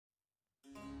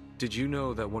Did you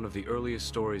know that one of the earliest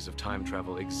stories of time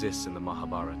travel exists in the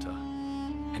Mahabharata?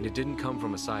 And it didn't come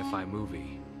from a sci-fi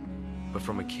movie, but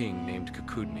from a king named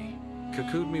Kakudmi.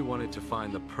 Kakudmi wanted to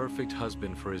find the perfect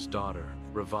husband for his daughter,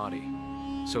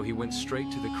 Revati, so he went straight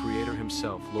to the creator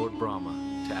himself, Lord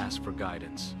Brahma, to ask for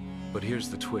guidance. But here's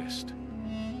the twist.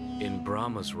 In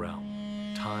Brahma's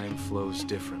realm, time flows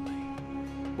differently.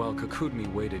 While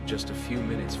Kakudmi waited just a few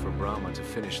minutes for Brahma to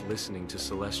finish listening to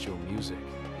celestial music,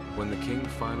 when the king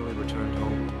finally returned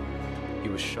home, he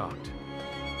was shocked.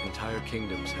 Entire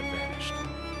kingdoms had vanished,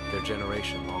 their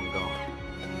generation long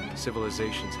gone.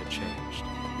 Civilizations had changed.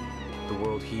 The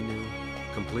world he knew,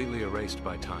 completely erased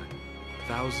by time.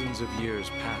 Thousands of years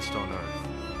passed on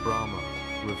Earth. Brahma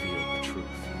revealed the truth.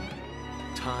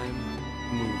 Time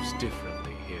moves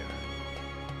differently here.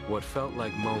 What felt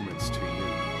like moments to you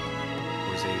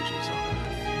was ages on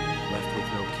Earth. Left with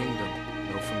no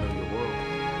kingdom, no familiar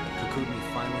world, Kakudmi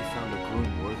finally found a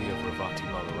groom worthy of Revati and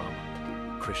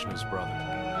Balarama, Krishna's brother.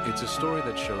 It's a story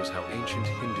that shows how ancient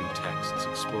Hindu texts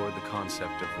explored the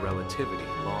concept of relativity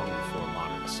long before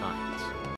modern science.